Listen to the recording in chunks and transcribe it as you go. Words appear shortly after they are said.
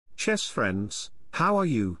chess friends, how are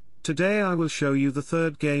you? Today I will show you the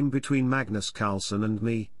third game between Magnus Carlsen and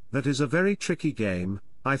me. That is a very tricky game.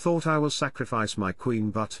 I thought I will sacrifice my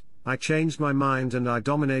queen, but I changed my mind and I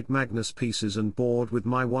dominate Magnus' pieces and board with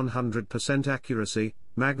my 100% accuracy.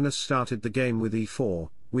 Magnus started the game with e4.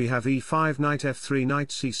 We have e5 knight f3 knight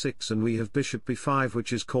c6 and we have bishop b5,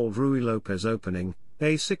 which is called Ruy Lopez opening,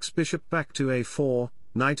 a6 bishop back to a4,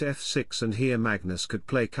 knight f6, and here Magnus could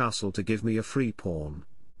play castle to give me a free pawn.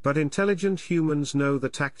 But intelligent humans know the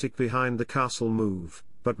tactic behind the castle move,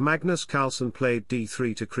 but Magnus Carlsen played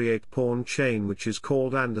d3 to create pawn chain, which is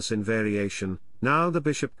called Anderson variation. Now the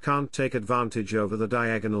bishop can't take advantage over the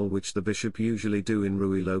diagonal, which the bishop usually do in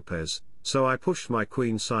Ruy Lopez, so I pushed my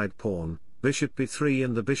queen side pawn, bishop b3,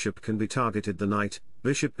 and the bishop can be targeted. The knight,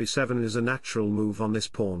 bishop b7 is a natural move on this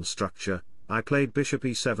pawn structure. I played bishop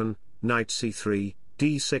e7, knight c3,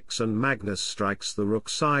 d6, and Magnus strikes the rook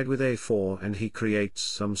side with a4 and he creates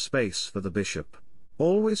some space for the bishop.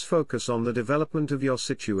 Always focus on the development of your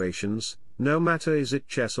situations, no matter is it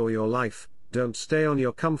chess or your life, don't stay on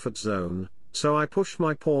your comfort zone. So I pushed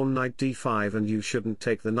my pawn knight d5, and you shouldn't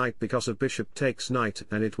take the knight because of bishop takes knight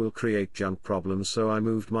and it will create junk problems, so I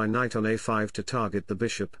moved my knight on a5 to target the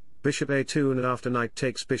bishop, bishop a2, and after knight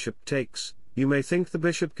takes bishop takes, you may think the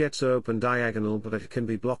bishop gets open diagonal, but it can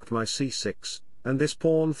be blocked by c6, and this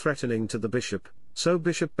pawn threatening to the bishop, so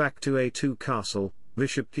bishop back to a2 castle,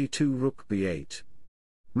 bishop d2 rook b8.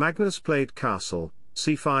 Magnus played castle,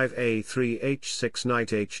 c5 a3 h6 knight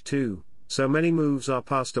h2. So many moves are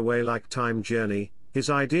passed away like time journey. His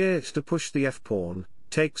idea is to push the f-pawn,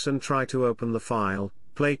 takes and try to open the file,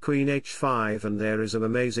 play queen h5, and there is an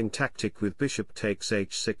amazing tactic with bishop takes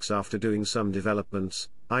h6 after doing some developments.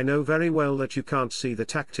 I know very well that you can't see the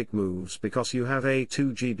tactic moves because you have a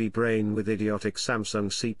 2 GB brain with idiotic Samsung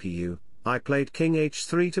CPU. I played king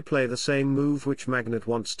h3 to play the same move which Magnus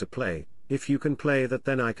wants to play. If you can play that,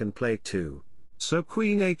 then I can play too. So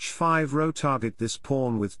queen h5 row target this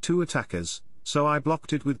pawn with two attackers, so I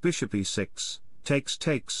blocked it with bishop e6,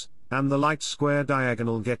 takes, and the light square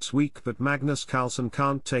diagonal gets weak, but Magnus Carlsen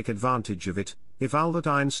can't take advantage of it. If Albert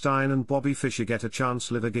Einstein and Bobby Fischer get a chance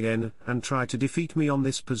live again and try to defeat me on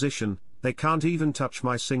this position, they can't even touch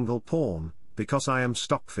my single pawn, because I am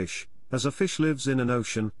Stockfish. As a fish lives in an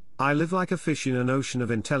ocean, I live like a fish in an ocean of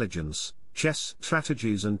intelligence, chess,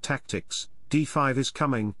 strategies and tactics. d5 is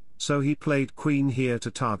coming. So he played queen here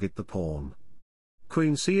to target the pawn.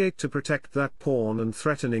 Queen c8 to protect that pawn and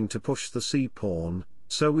threatening to push the c-pawn,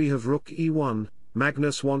 so we have rook e1.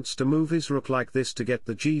 Magnus wants to move his rook like this to get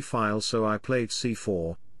the g-file, so I played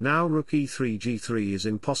c4. Now rook e3 g3 is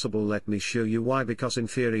impossible. Let me show you why, because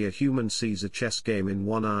inferior human sees a chess game in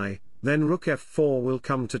one eye. Then rook f4 will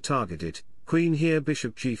come to target it. Queen here,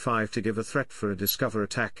 bishop g5 to give a threat for a discover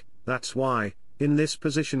attack. That's why, in this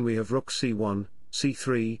position we have rook c1,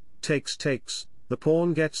 c3, takes, the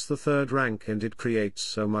pawn gets the third rank and it creates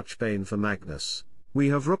so much pain for Magnus. We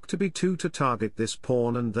have rook to b2 to target this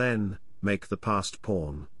pawn and then, make the passed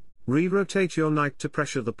pawn. Re-rotate your knight to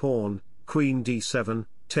pressure the pawn, queen d7,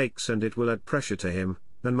 takes, and it will add pressure to him,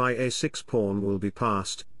 and my a6 pawn will be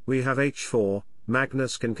passed. We have h4,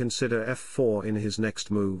 Magnus can consider f4 in his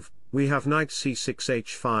next move. We have knight c6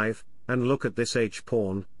 h5, and look at this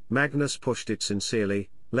h-pawn, Magnus pushed it sincerely.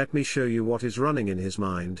 Let me show you what is running in his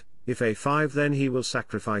mind. If a5, then he will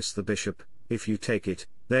sacrifice the bishop. If you take it,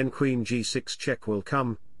 then queen g6 check will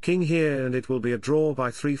come, king here, and it will be a draw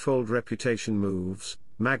by threefold reputation moves.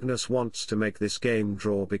 Magnus wants to make this game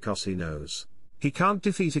draw because he knows he can't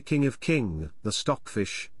defeat a king of king, the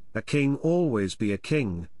Stockfish. A king always be a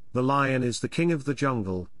king. The lion is the king of the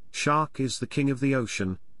jungle, shark is the king of the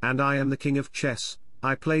ocean, and I am the king of chess.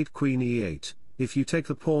 I played queen e8. If you take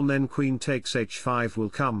the pawn, then queen takes h5 will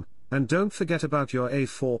come, and don't forget about your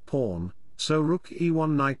a4 pawn, so rook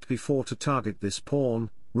e1 knight b4 to target this pawn,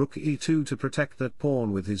 rook e2 to protect that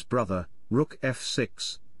pawn with his brother, rook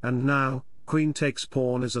f6, and now, queen takes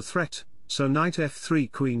pawn is a threat, so knight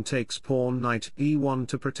f3 queen takes pawn knight e1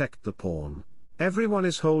 to protect the pawn. Everyone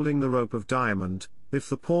is holding the rope of diamond. If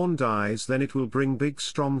the pawn dies, then it will bring big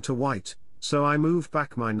storm to white, so I move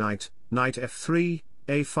back my knight, knight f3,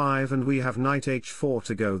 a5, and we have knight h4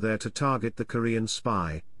 to go there to target the Korean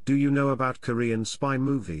spy. Do you know about Korean spy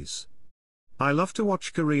movies? I love to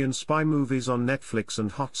watch Korean spy movies on Netflix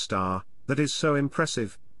and Hotstar. That is so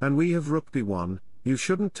impressive. And we have rook b1. You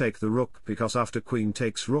shouldn't take the rook because after queen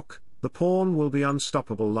takes rook, the pawn will be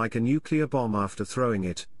unstoppable like a nuclear bomb after throwing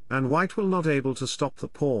it, and white will not able to stop the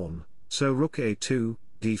pawn. So rook a2,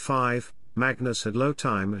 d5, Magnus had low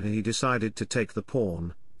time and he decided to take the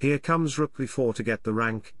pawn. Here comes rook b4 to get the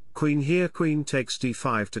rank, queen here, queen takes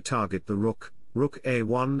d5 to target the rook, rook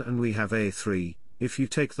a1 and we have a3. If you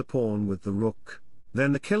take the pawn with the rook,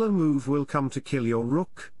 then the killer move will come to kill your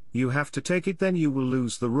rook. You have to take it, then you will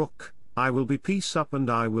lose the rook. I will be piece up and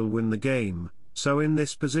I will win the game. So in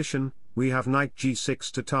this position, we have knight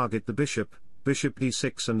g6 to target the bishop, bishop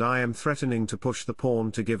d6, and I am threatening to push the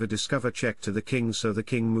pawn to give a discover check to the king, so the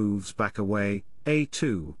king moves back away.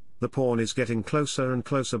 a2, the pawn is getting closer and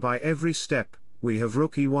closer by every step. We have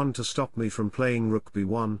rook e1 to stop me from playing rook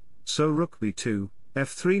b1, so rook b2,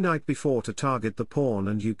 f3, knight b4 to target the pawn,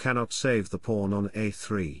 and you cannot save the pawn on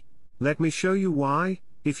a3. Let me show you why.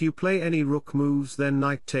 If you play any rook moves, then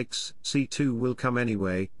knight takes c2 will come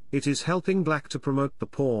anyway. It is helping black to promote the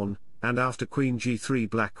pawn, and after queen g3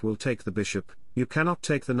 black will take the bishop. You cannot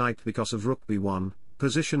take the knight because of rook b1,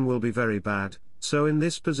 position will be very bad. So in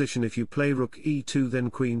this position, if you play rook e2, then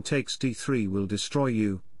queen takes d3 will destroy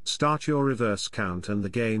you, start your reverse count and the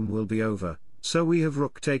game will be over. So we have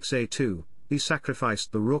rook takes a2, he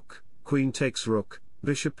sacrificed the rook, queen takes rook,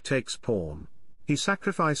 bishop takes pawn. He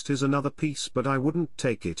sacrificed his another piece, but I wouldn't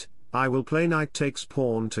take it. I will play knight takes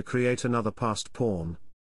pawn to create another passed pawn.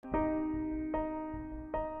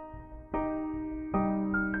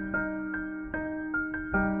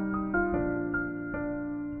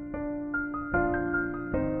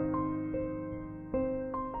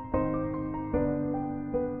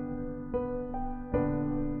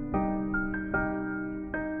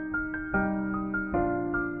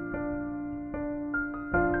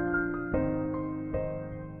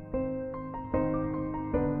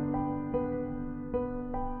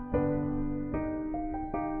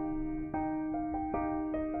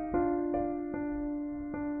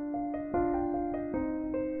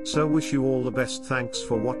 So wish you all the best. Thanks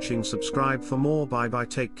for watching. Subscribe for more. Bye bye.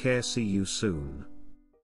 Take care. See you soon.